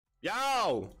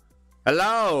Yo!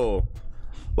 Hello!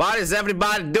 What is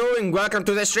everybody doing? Welcome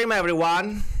to the stream,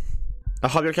 everyone! I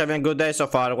hope you're having a good day so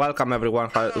far. Welcome, everyone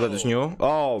that is new.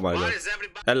 Oh my god.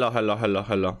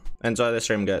 Hello. Enjoy the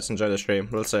stream, guys. Enjoy the stream.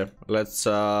 Let's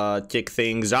kick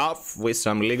things off with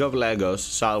some League of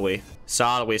Legos, shall we?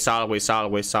 Shall we?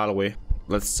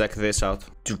 Let's check this out.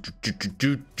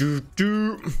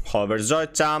 Hover Zoe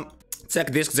Champ.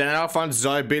 Check this general font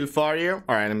Zoe build for you.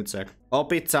 Alright, let me check.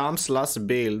 OP Champ /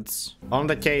 builds on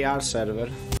the KR server.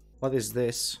 What is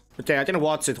this? Okay, I can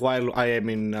watch it while I am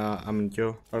in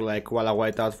queue, or like while I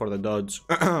wait out for the dodge.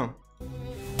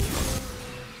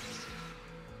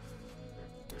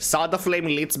 Shadow Flame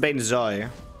Lichbane Zoe.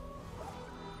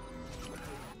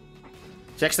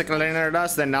 Checks the cleaner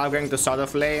dust, then now going to Shadow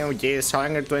Flame, gives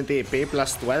 120 EP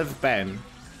plus 12 pen.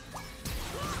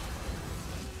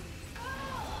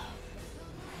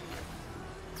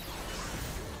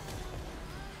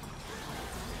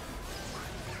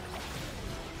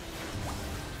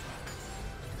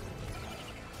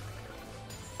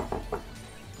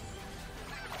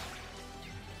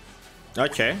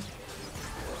 Okay.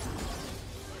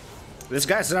 This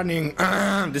guy's running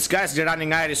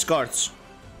Irish Scorch.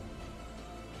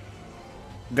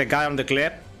 The guy on the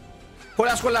clip.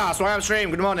 Hulas, welcome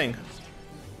stream, good morning.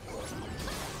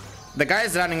 The guy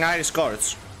is running Irish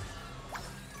Scorch.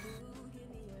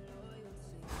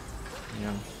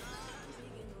 Yeah.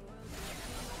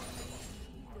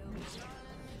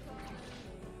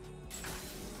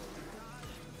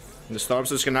 The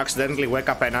Stormsers can accidentally wake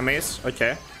up enemies.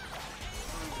 Okay.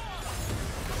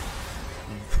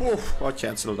 Okay,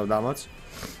 that's a lot of damage.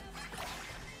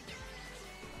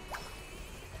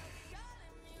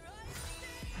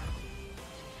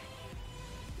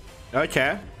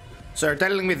 Okay. So you're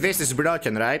telling me this is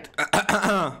broken, right?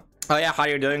 Oh yeah, how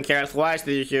you doing health-wise?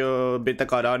 Did you beat the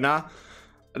corona?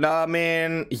 No, I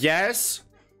mean, yes.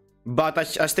 But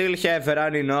I still have a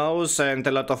runny nose and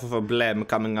a lot of phlegm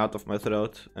coming out of my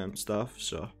throat and stuff,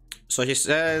 so. So he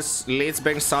says,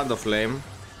 Lichbane Shadow Flame.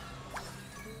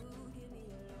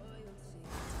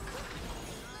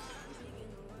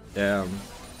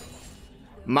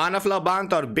 Mana Flow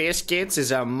Band or Biscuits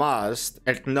is a must,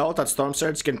 and note that Storm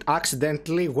Surge can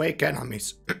accidentally wake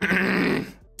enemies.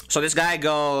 So this guy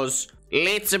goes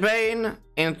Lichbane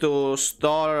into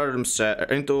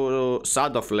into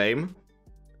Shadow Flame,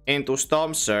 into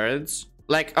Storm Surge.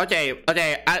 Like, okay,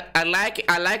 I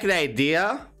like the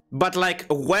idea, but like,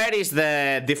 where is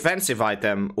the defensive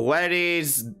item? Where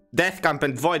is Death Camp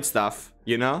and Void stuff?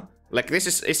 You know? Like,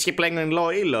 this is he playing in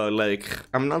low elo? Like,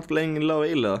 I'm not playing in low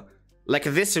elo. Like,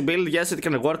 this build, yes, it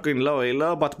can work in low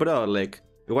elo, but bro, like,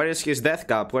 where is his death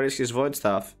cap? Where is his void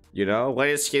stuff? You know? Where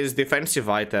is his defensive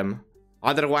item?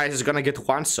 Otherwise, he's gonna get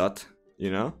one shot,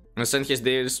 you know? And send his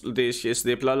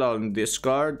deep lol on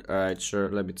Discord. Alright,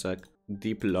 sure, let me check.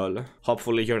 Deep lol.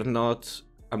 Hopefully I'm not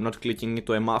clicking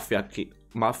into a mafia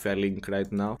link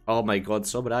right now. Oh my god,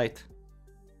 so bright.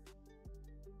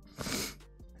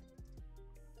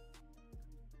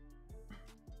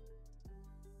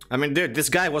 I mean, dude, this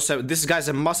guy's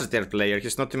a master tier player.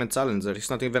 He's not even challenger. He's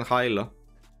not even high elo.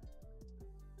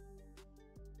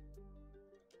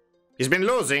 He's been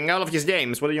losing all of his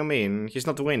games. What do you mean? He's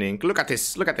not winning. Look at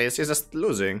this. He's just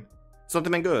losing. It's not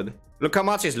even good. Look how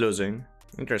much he's losing.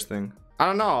 Interesting. I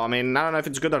don't know. I mean, I don't know if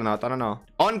it's good or not. I don't know.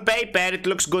 On paper, it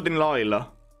looks good in low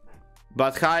elo.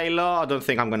 But high elo, I don't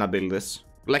think I'm gonna build this.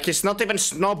 Like, he's not even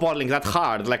snowballing that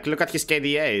hard. Like, look at his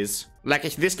KDAs. Like,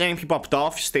 if this game he popped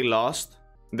off, he still lost.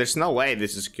 There's no way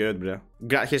this is good, bro.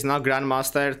 He's now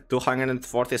Grandmaster,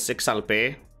 246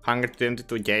 LP,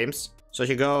 122 games. So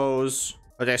he goes...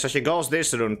 Okay, so he goes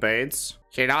this rune page.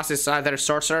 He rushes either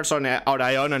Sorcerers or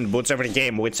Ion and boots every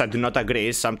game, which I do not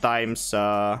agree. Sometimes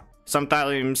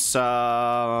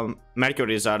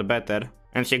Mercuries are better.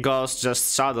 And he goes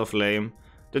just Shadow Flame.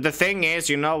 But the thing is,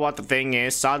 you know what the thing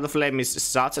is? Shadow Flame is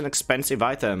such an expensive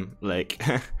item. Like,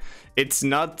 it's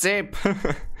not cheap.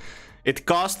 It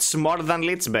costs more than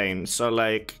Lichbane, so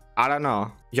like, I don't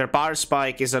know. Your power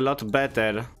spike is a lot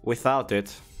better without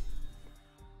it.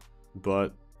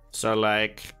 But, so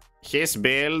like, his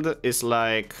build is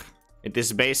like, it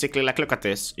is basically like, look at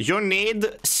this. You need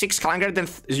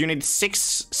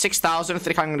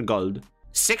 6,300 gold.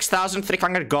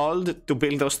 6,300 gold to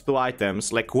build those two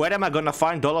items. Like, where am I gonna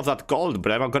find all of that gold,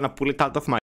 bro? Am I gonna pull it out of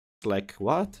my... Like,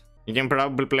 what? You can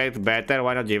probably play it better,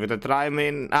 why not give it a try? I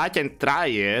mean, I can try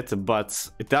it, but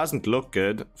it doesn't look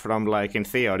good from, like, in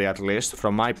theory at least,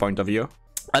 from my point of view.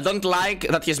 I don't like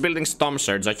that he's building Storm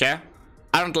Surge, okay?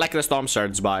 I don't like the Storm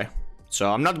Surge buy.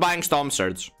 So I'm not buying Storm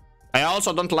Surge. I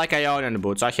also don't like Ionian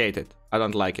boots. I hate it. I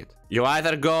don't like it. You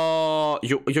either go...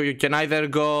 You can either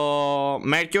go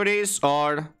Mercury's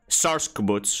or Sorsk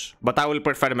boots. But I will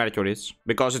prefer Mercury's.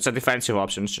 Because it's a defensive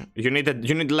option. You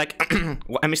need like...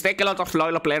 a mistake a lot of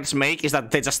loyal players make is that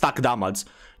they just stack damage.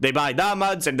 They buy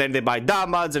damage, and then they buy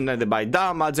damage, and then they buy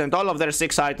damage, and all of their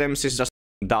 6 items is just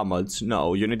damage.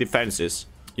 No, you need defenses.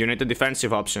 You need a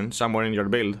defensive option somewhere in your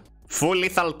build. Full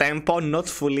lethal tempo, not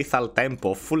full lethal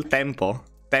tempo. Full tempo.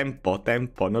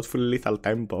 Tempo, not full lethal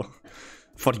tempo.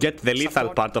 Forget the lethal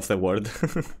part of the word.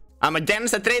 I'm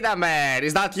against the Tryndamere.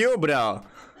 Is that you, bro?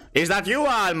 Is that you,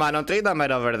 Alman, on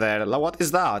Tryndamere over there? What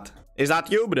is that? Is that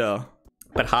you, bro?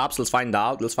 Perhaps, let's find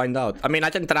out. Let's find out. I mean, I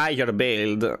can try your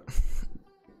build.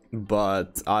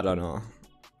 But, I don't know.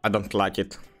 I don't like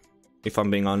it. If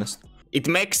I'm being honest. It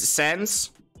makes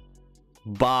sense.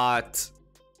 But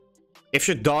if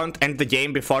you don't end the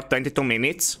game before 22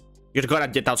 minutes, you're gonna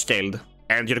get outscaled.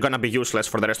 And you're gonna be useless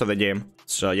for the rest of the game.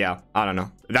 So yeah, I don't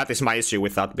know. That is my issue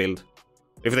with that build.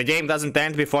 If the game doesn't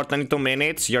end before 22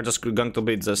 minutes, you're just going to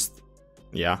be just...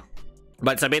 Yeah.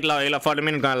 But it's a bit low elo for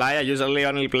me, not gonna lie. I usually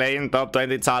only play in top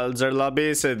 20 challenger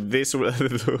lobbies. And this will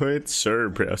do it. Sure,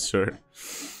 bro, sure.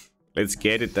 Let's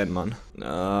get it then, man.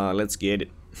 Let's get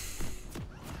it.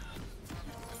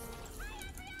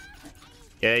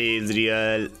 Yeah, it's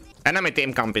real. Enemy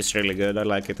team camp is really good. I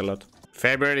like it a lot.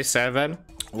 February 7.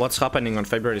 What's happening on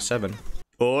February 7?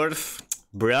 Earth?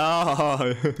 Bro.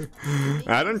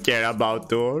 I don't care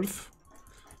about Earth.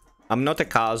 I'm not a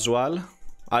casual.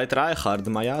 I try hard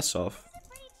my ass off.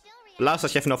 Plus I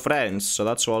have no friends, so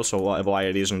that's also why I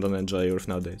reason don't enjoy Earth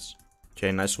nowadays.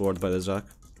 Okay, nice word by the Zac.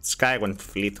 Sky went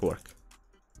fleet work.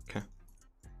 Okay.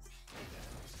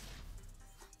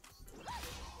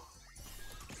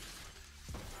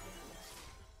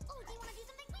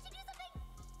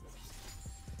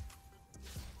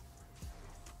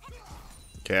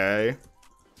 Okay.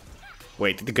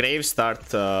 Wait, did Graves start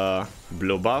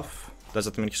blue buff? Does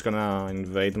that mean he's gonna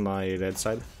invade my red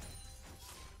side?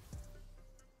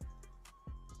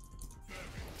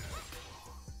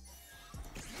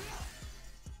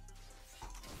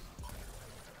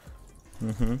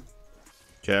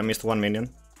 Okay, I missed 1 minion.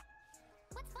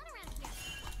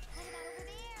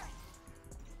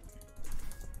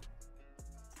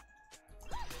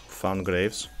 Found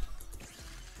Graves.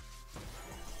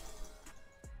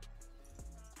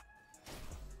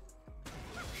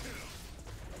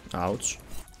 Ouch.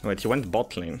 Wait, he went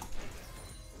bot lane.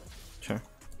 Okay.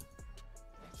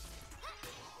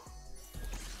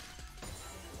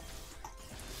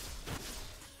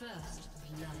 First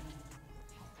blood.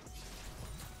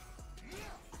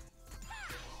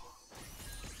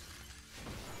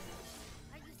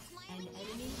 An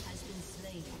enemy has been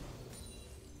slain.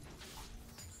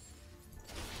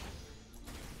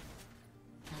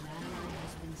 An ally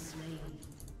has been slain.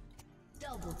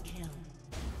 Double kill.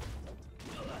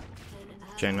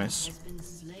 Okay, nice.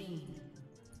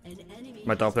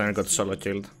 My top laner got solo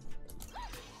killed.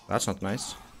 That's not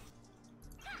nice.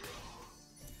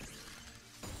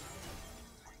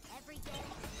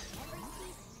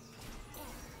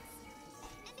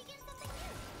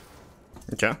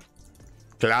 Okay.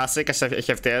 Classic, I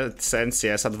have the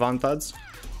NCS advantage.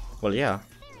 Well, yeah.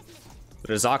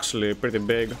 It is actually pretty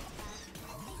big.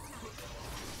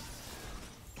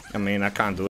 I mean, I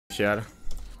can't do it here.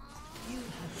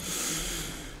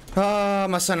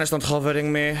 My son is not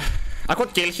hovering me. I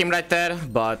could kill him right there,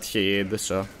 but he hid,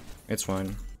 so it's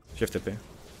fine. 50p.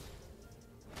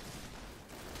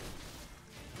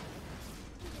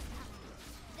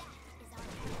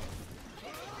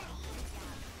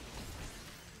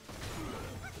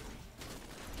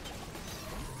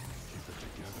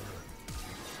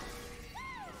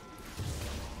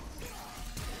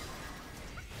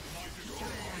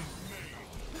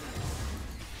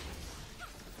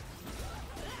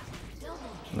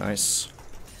 Nice.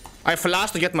 I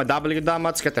flash to get my W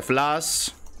damage, get a flash,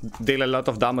 deal a lot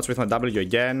of damage with my W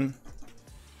again.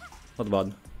 Not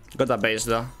bad. Got a base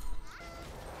though.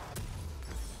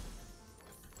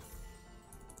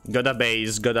 Got a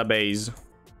base, got a base.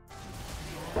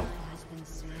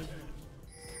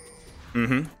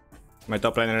 My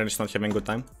top laner is not having a good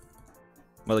time.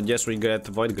 Well, I guess we get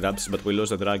void grabs, but we lose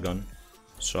the dragon.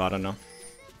 So I don't know.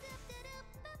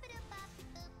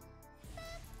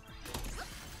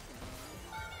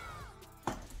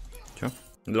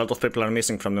 A lot of people are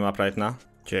missing from the map right now.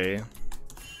 Okay.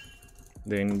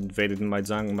 They invaded my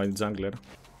jungler.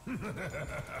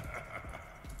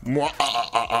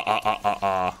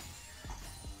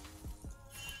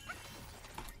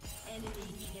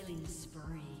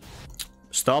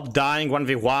 Stop dying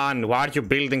 1v1. Why are you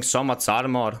building so much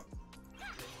armor?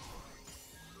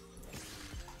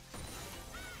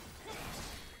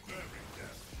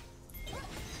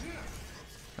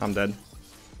 I'm dead.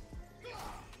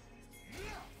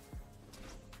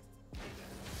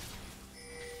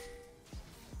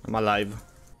 I'm alive.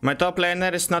 My top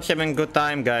laner is not having good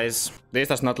time, guys. This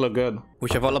does not look good. We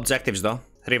have all objectives though.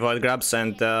 3 void grabs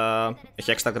and a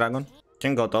Hextech Dragon.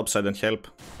 Can go topside and help.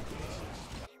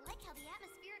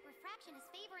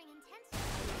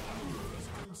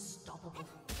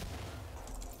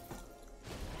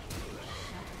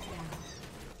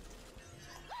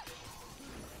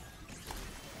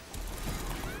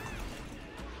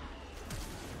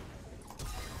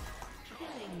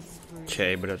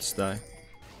 Okay, but let's die.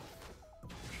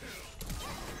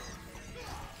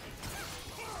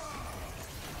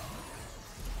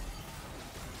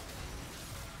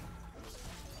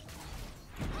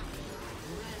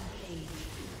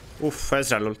 Oof,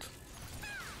 Ezreal ult.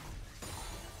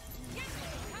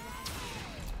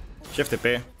 Shift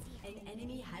TP.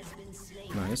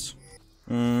 Nice.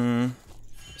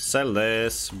 Sell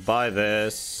this,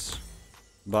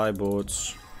 buy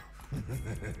boots.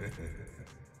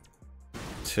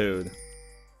 Dude.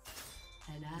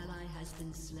 An ally has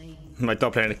been slain. My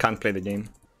top laner can't play the game.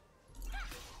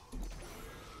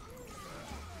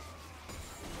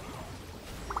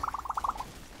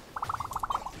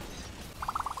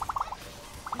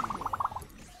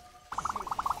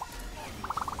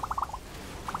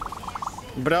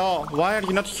 Bro, why are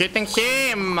you not hitting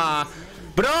him?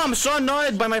 Bro, I'm so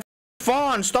annoyed by my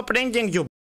phone. Stop ringing, you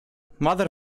mother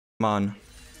man.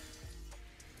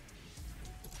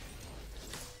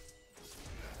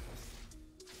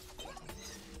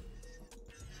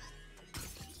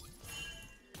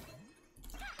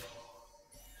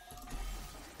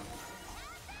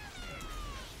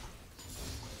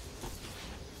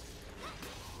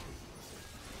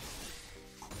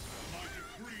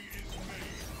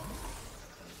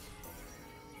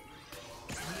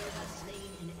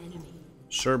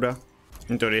 Sure, bro.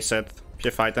 Need to reset.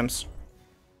 Few items.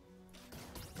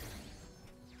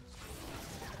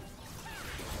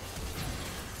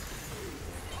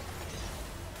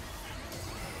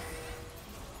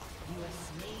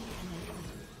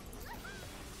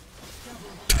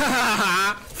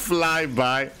 Fly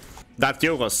by. That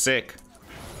kill was sick.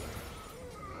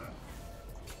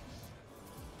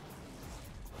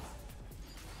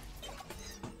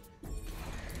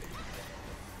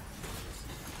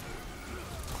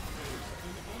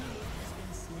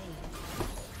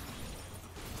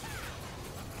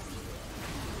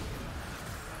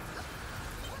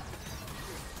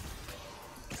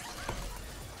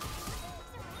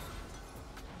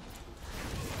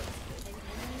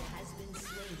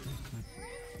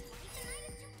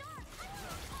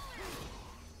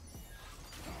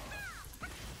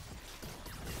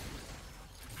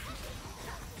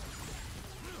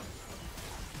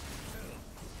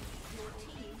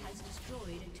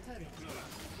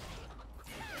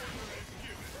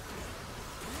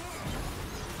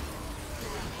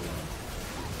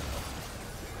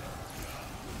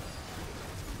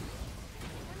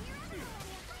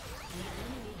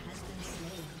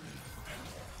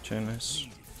 Okay, nice.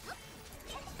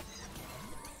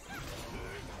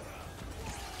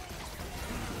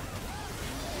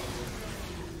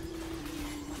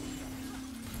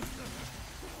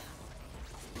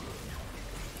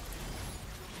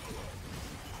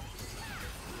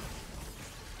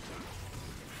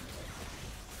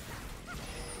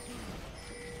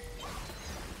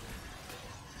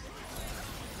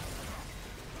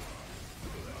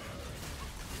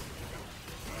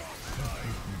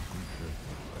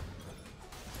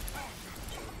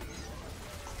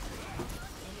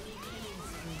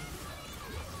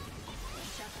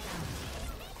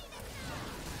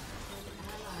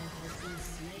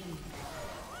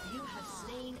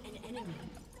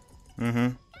 Mm-hmm.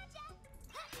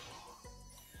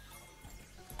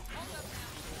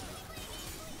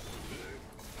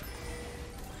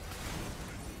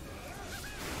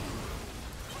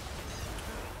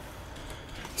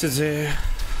 GG.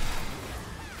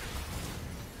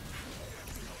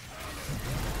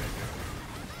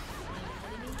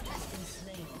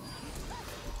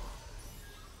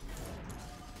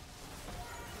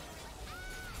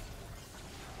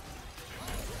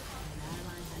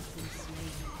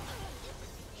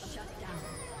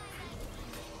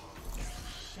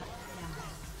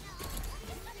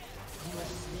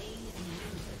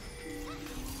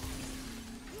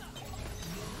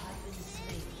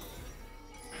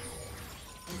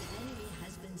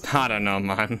 I don't know,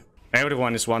 man.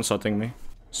 Everyone is one-shotting me.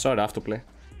 So I have to play.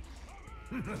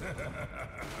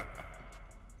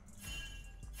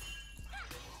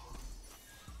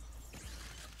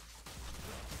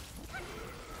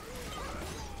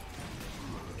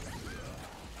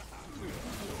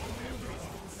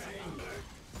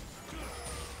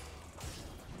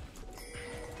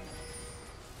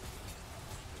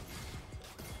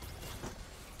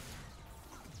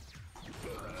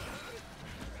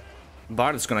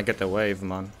 Bard is gonna get a wave,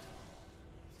 man.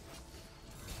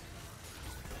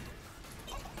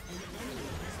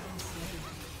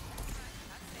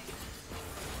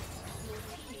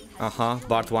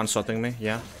 Bard one-shotting me,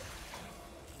 yeah.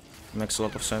 Makes a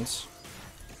lot of sense.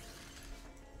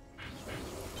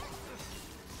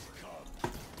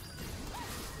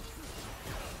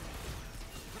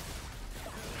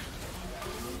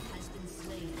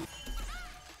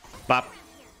 Bap.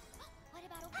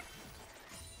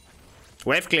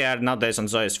 Wave clear nowadays on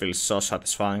Zoe feels so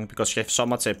satisfying because you have so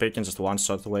much AP, you can just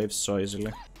one-shot waves so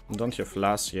easily. You don't have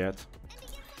flash yet.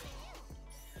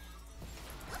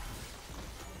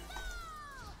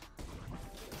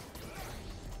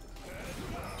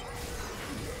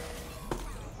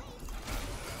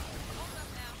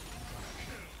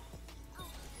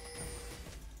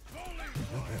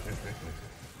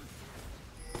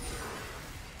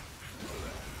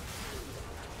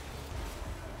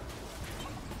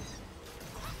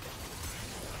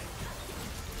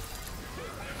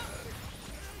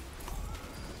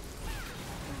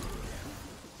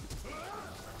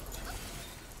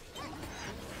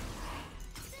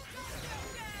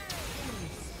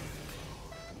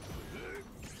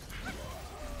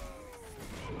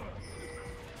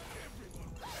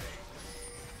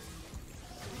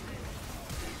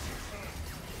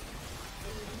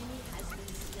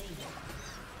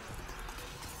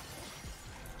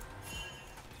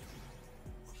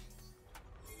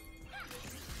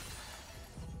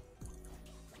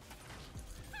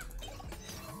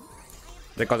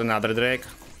 They got another Drake.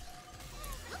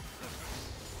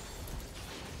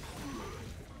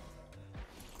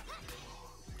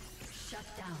 Shut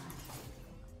down.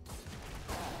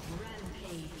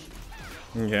 Rampage.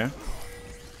 Yeah.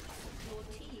 Your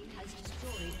team has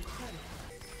destroyed a turret.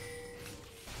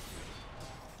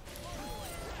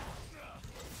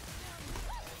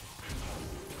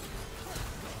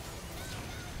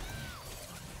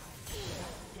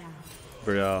 Shut down.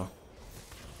 Bro.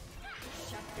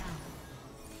 Shut down.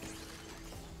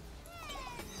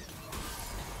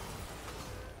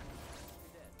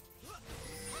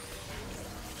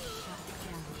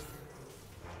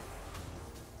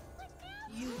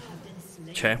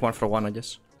 Okay, 1-for-1 I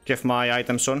guess. Give my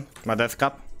item soon, my death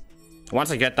cap.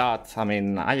 Once I get that, I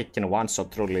mean, I can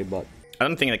one-shot truly, but I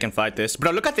don't think I can fight this.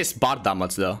 Bro, look at this bar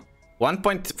damage though.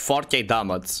 1.4k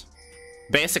damage.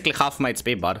 Basically half my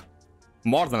HP bar.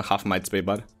 More than half my HP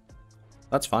bar.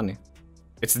 That's funny.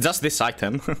 It's just this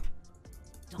item.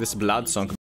 This blood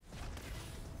song.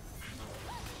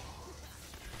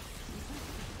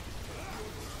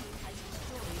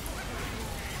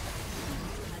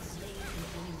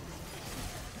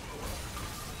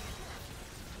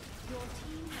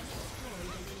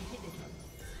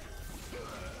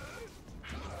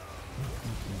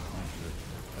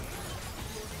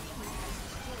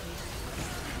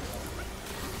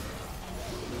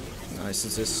 Nice,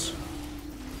 it's this.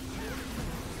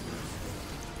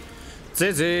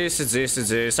 It's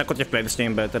this. I could have played this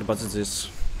game better, but it's this.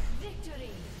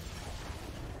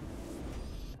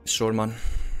 Sure, man.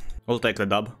 We'll take the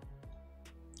dub.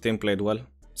 Team played well.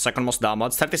 Second most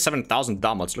damage. 37,000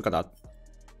 damage. Look at that.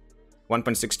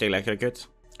 1.6k like circuit.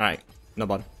 Alright, no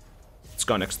bad. Let's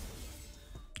go next.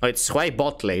 Oh, it's Hui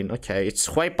bot lane. Okay, it's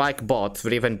Hui Pike bot.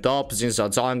 Riven top,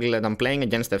 Zinza jungle, and I'm playing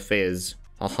against the Fizz.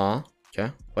 Okay,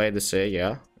 wait to say,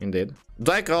 yeah, indeed.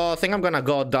 Do I think I'm gonna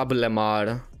go double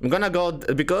MR? I'm gonna go,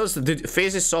 because the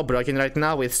Fizz is so broken right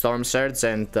now with Storm Surge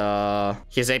and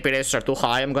his AP ratios are too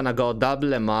high, I'm gonna go double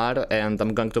MR and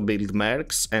I'm going to build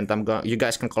Mercs and you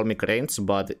guys can call me Cranes,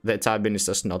 but the timing is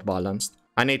just not balanced.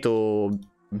 I need to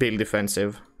build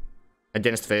defensive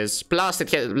against Fizz. Plus,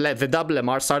 the double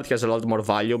MR start has a lot more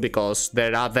value because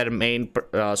their other main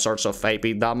source of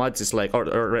AP damage is like,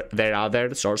 or their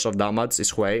other source of damage is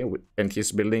Hui and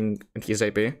he's building and his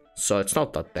AP. So it's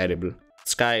not that terrible.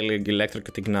 Sky League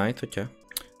Electric Ignite, okay.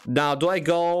 Now, do I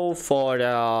go for,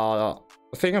 I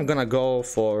think I'm gonna go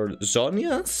for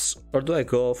Zhonya's or do I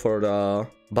go for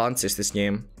Banshees this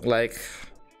game? Like,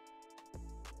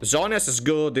 Zhonya's is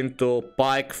good into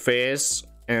Pike, Fizz,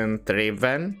 and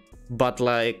Riven. But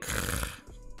like,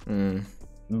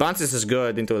 Banshees is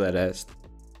good into the rest.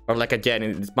 Or like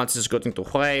again, Banshees is good into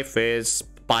Hui, Fizz,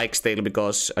 Pike still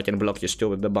because I can block his 2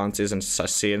 with the Banshees and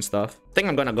Sassy and stuff. I think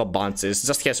I'm gonna go Banshees,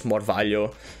 just has more value.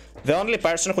 The only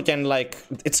person who can like,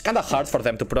 it's kinda hard for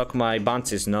them to proc my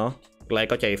Banshees, no?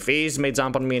 Like, okay, Fizz may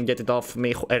jump on me and get it off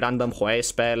me, a random Hui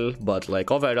spell, but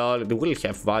like overall, it will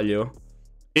have value.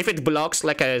 If it blocks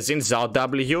like a Xin Zhao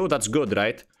W, that's good,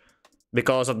 right?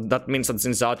 Because that means that Xin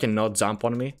Zhao cannot jump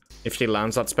on me if he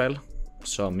lands that spell.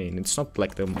 So, I mean, it's not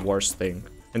like the worst thing.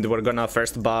 And we're gonna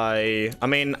first buy... I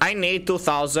mean, I need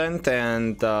 2,000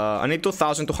 and... I need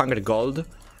 2,200 gold.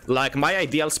 Like, my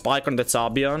ideal spike on the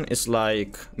Zabion is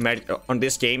like... on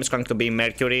this game is going to be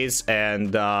Mercury's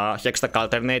and Hextech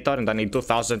Alternator, and I need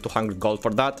 2,200 gold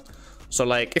for that. So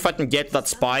like, if I can get that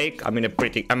spike,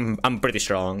 I'm pretty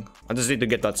strong. I just need to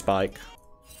get that spike.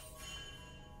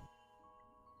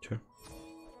 Sure.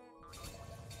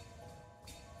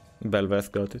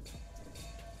 Belveth got it.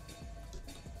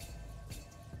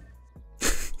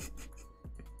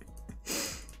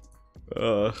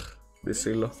 Ugh, this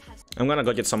Ilo. I'm gonna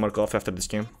go get some more coffee after this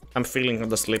game. I'm feeling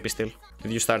kinda sleepy still.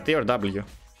 Did you start E or W?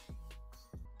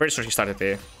 Pretty sure he started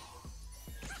E.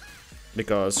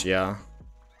 Because, yeah.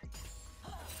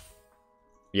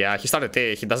 Yeah, he started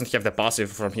E. He doesn't have the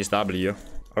passive from his W.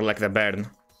 Or like the burn.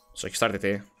 So he started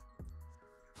E.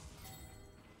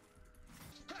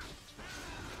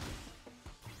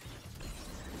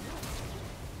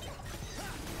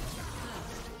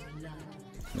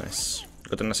 Nice.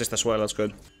 Got an assist as well, that's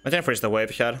good. I can freeze the wave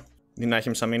here. Deny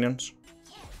him some minions.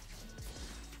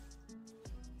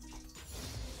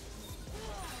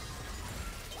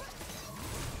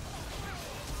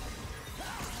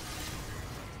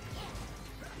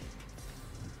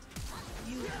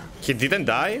 He didn't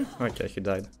die? Okay, he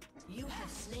died.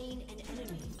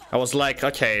 I was like,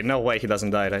 okay, no way he doesn't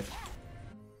die, right?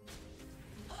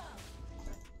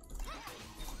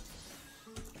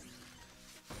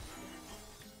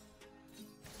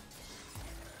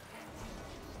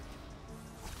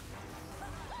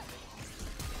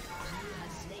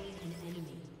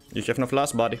 You have no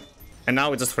flash, buddy. And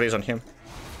now we just freeze on him.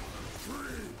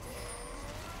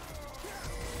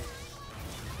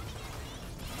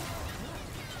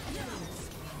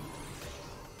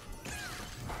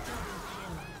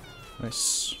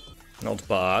 Nice. Not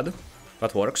bad.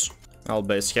 That works. I'll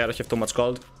base here. I have too much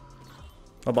gold.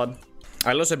 Not bad.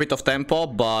 I lose a bit of tempo,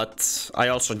 but I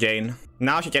also gain.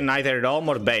 Now he can either roam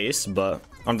or base, but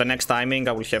on the next timing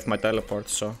I will have my teleport,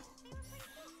 so...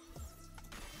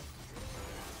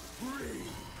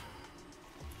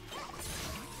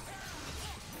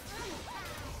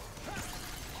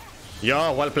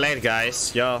 Yo, well played,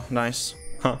 guys. Yo, nice.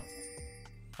 Huh.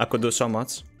 I could do so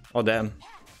much. Oh, damn.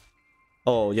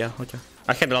 Oh, yeah, okay.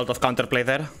 I had a lot of counterplay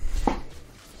there.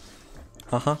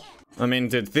 Uh-huh. I mean,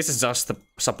 dude, this is just the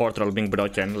support role being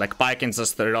broken. Like, Pi can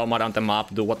just roam around the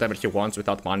map, do whatever he wants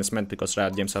without punishment because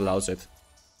Riot Games allows it.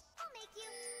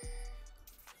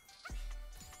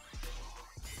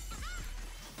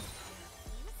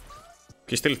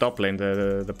 He's still top lane,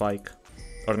 the Pike.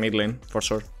 Or mid lane, for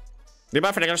sure.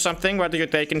 Debuff or something, what do you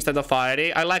take instead of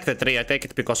Fiery? I like the tree, I take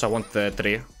it because I want the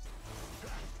tree.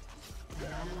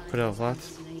 Bro, what?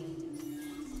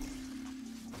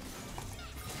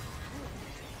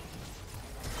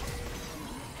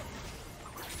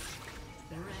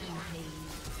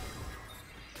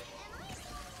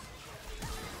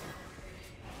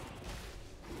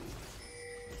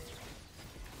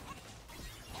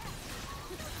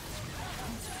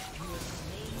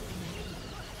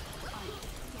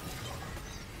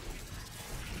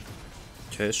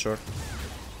 Okay, sure.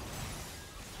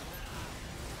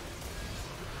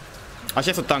 I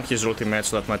have to tank his ultimate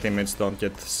so that my teammates don't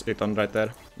get it on right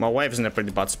there. My wave is in a pretty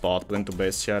bad spot, plan to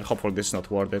base here. Hopefully this is not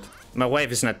worth it. My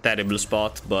wave is in a terrible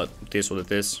spot, but it is what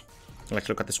it is. Like,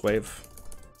 look at this wave.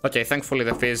 Okay, thankfully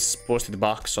the Fizz pushed it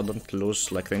back so I don't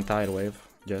lose like the entire wave.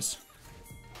 Yes.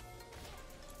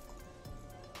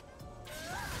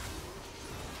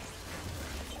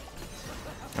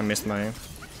 I missed my...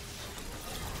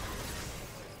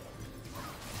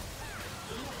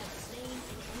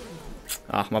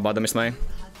 Ah, my bad, I missed my...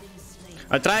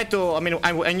 I tried to... I mean,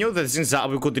 I knew that Xin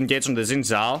Zhao, we could engage on the Xin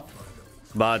Zhao,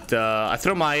 but I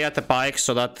threw my at the Pike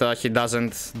so that he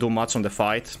doesn't do much on the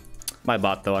fight. My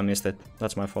bad though, I missed it.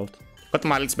 That's my fault. Got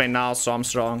my Lich Bane now, so I'm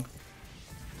strong.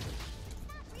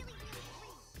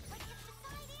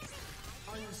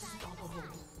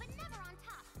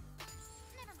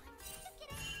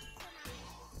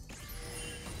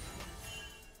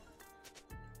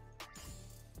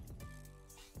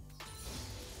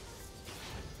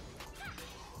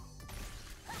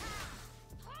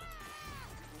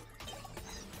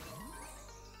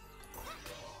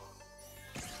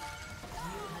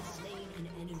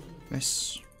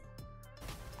 Nice.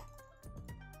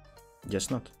 Guess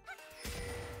not.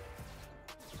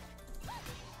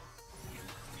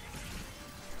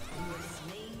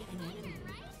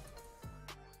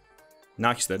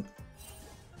 Now he's dead.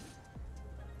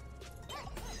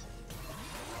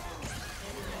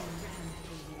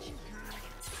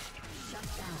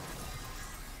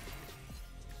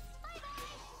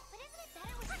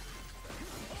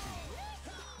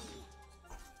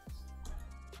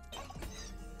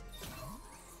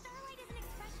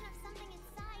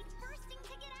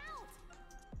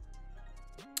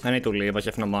 I need to leave, I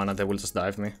have no mana, they will just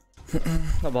dive me.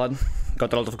 Not bad.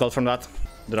 Got a lot of gold from that.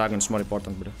 Dragon's more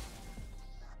important, bro.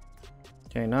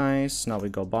 Okay, nice. Now we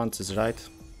go bounces, right?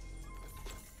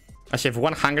 I have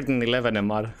 111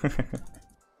 MR.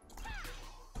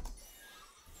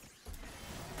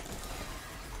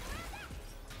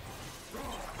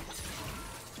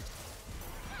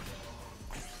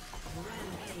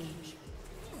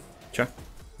 Sure.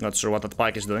 Not sure what that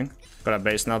pike is doing. Got a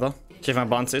base now though. Have my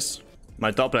bounces.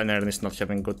 My top laner is not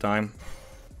having a good time.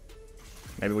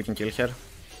 Maybe we can kill her.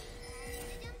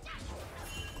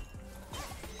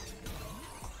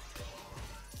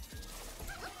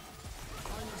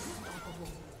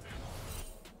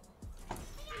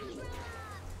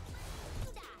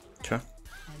 Sure.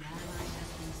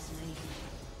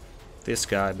 This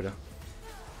guy, bro.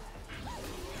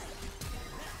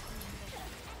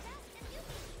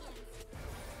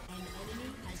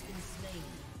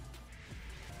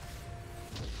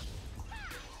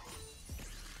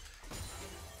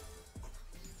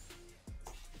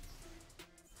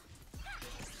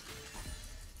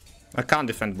 I can't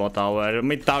defend bot tower.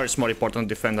 Mid tower is more important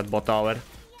to defend than bot tower.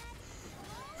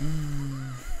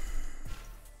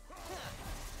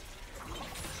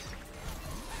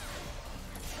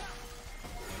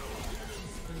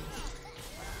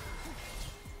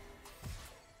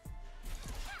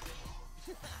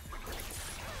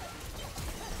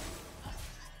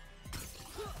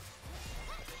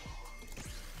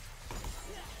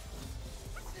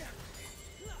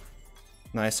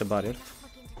 Nice about it.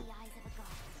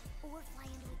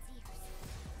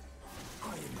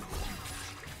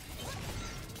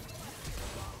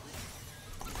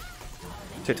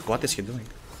 Dude, what is he doing?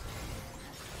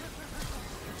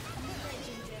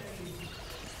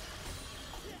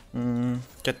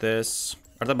 Get this.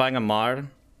 Are they buying a Mar?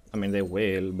 I mean, they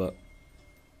will, but...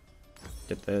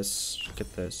 Get this.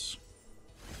 Get this.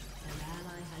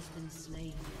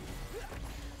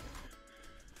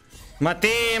 My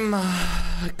team!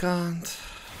 I can't.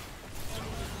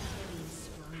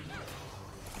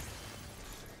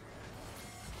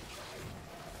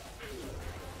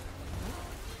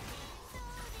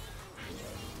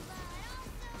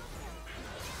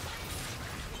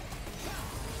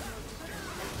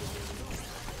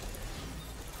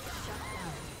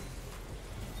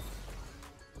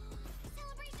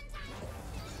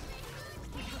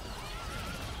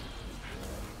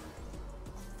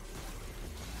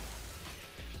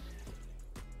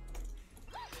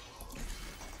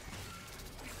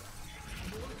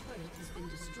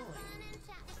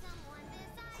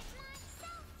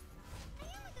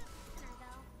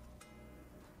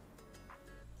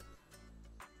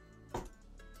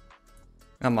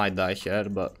 I might die here,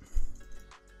 but...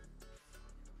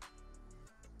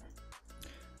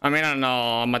 I mean, I don't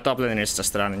know, my top lane is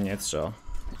just running it, so...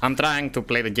 I'm trying to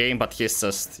play the game, but he's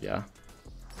just, yeah.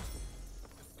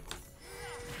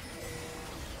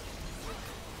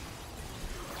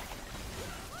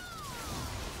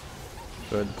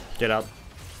 Good, get up.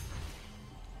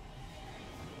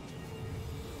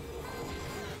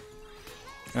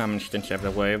 He didn't have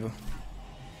the wave.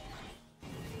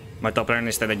 My top lane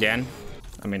is dead again.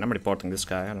 I mean, I'm reporting this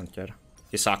guy, I don't care.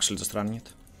 He's actually just running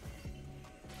it.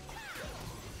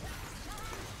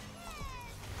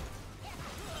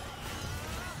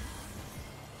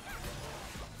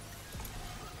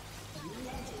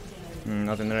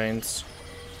 Not in range.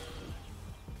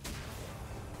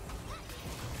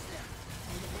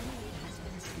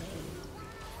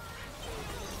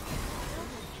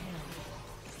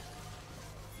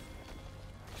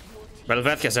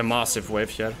 Velvet has a massive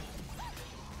wave here.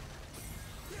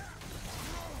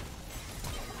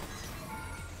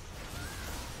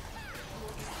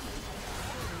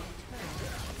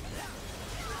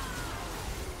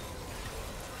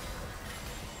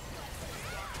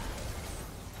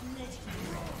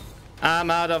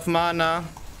 I'm out of mana.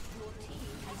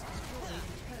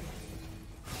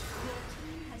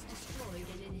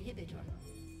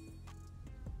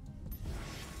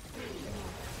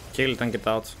 Kill it and get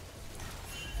out.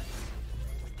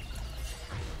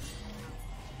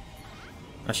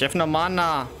 I have no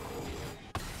mana.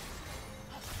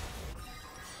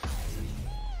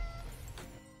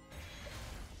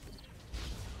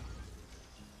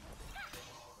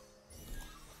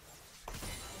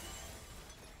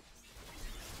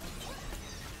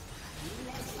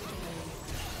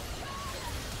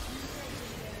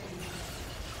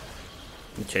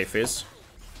 Okay, Fizz.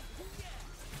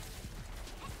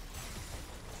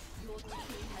 Your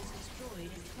team has destroyed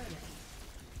a turret.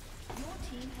 Your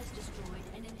team has destroyed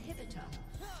an inhibitor.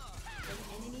 An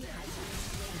enemy has been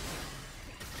slain.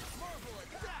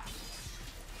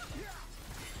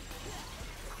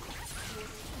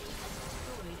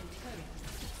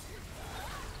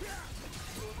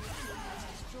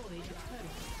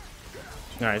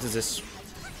 Alright, is this?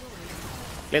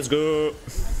 Let's go.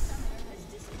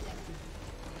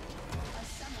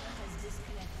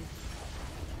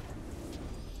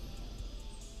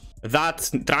 That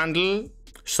Trundle,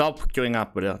 stop queuing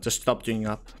up, bro. Just stop queuing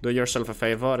up. Do yourself a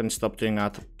favor and stop queuing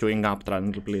up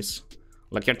Trundle, please.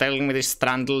 Like, you're telling me this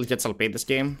Trundle gets LP this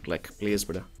game? Like, please,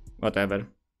 bro. Whatever.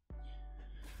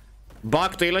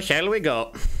 Back to Elo, here we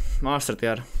go. Master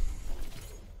tier.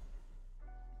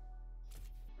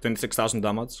 26,000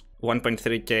 damage.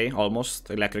 1.3k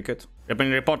almost electrocute. We're gonna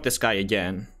report this guy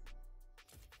again.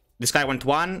 This guy went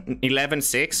 1, 11,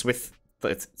 6 with...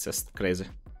 It's just crazy.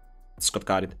 It's got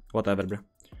carried. Whatever, bro.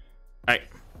 Alright,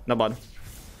 no bad.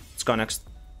 Let's go next.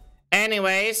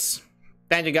 Anyways,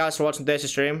 thank you guys for watching today's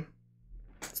stream.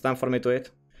 It's time for me to eat.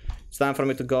 It's time for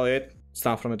me to go eat. It's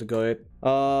time for me to go eat.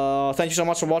 Thank you so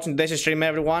much for watching today's stream,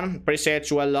 everyone. Appreciate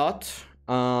you a lot.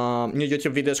 New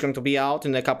YouTube video is going to be out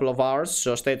in a couple of hours,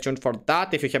 so stay tuned for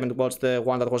that. If you haven't watched the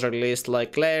one that was released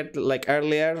like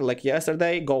earlier, like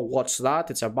yesterday, go watch that.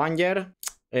 It's a banger.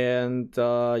 And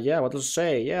yeah, what else to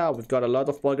say? Yeah, we've got a lot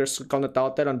of bloggers content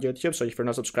out there on YouTube, so if you're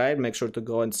not subscribed, make sure to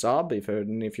go and sub. If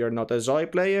you're not a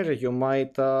ZoeDplayer,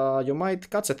 you might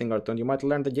catch a thing or two, and you might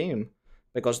learn the game,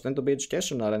 because it tends to be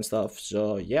educational and stuff.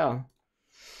 So yeah,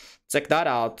 check that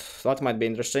out. That might be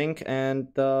interesting. And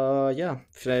yeah,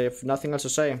 if nothing else to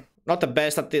say, not the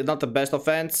best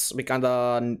offense. We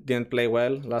kinda didn't play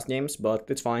well last games, but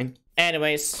it's fine.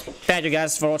 Anyways, thank you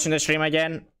guys for watching the stream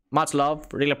again. Much love.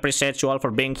 Really appreciate you all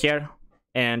for being here.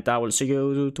 And I will see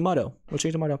you tomorrow. We'll see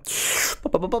you tomorrow.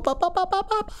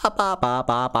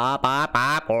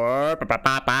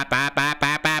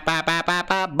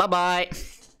 Bye-bye.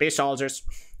 Peace, soldiers.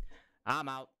 I'm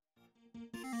out.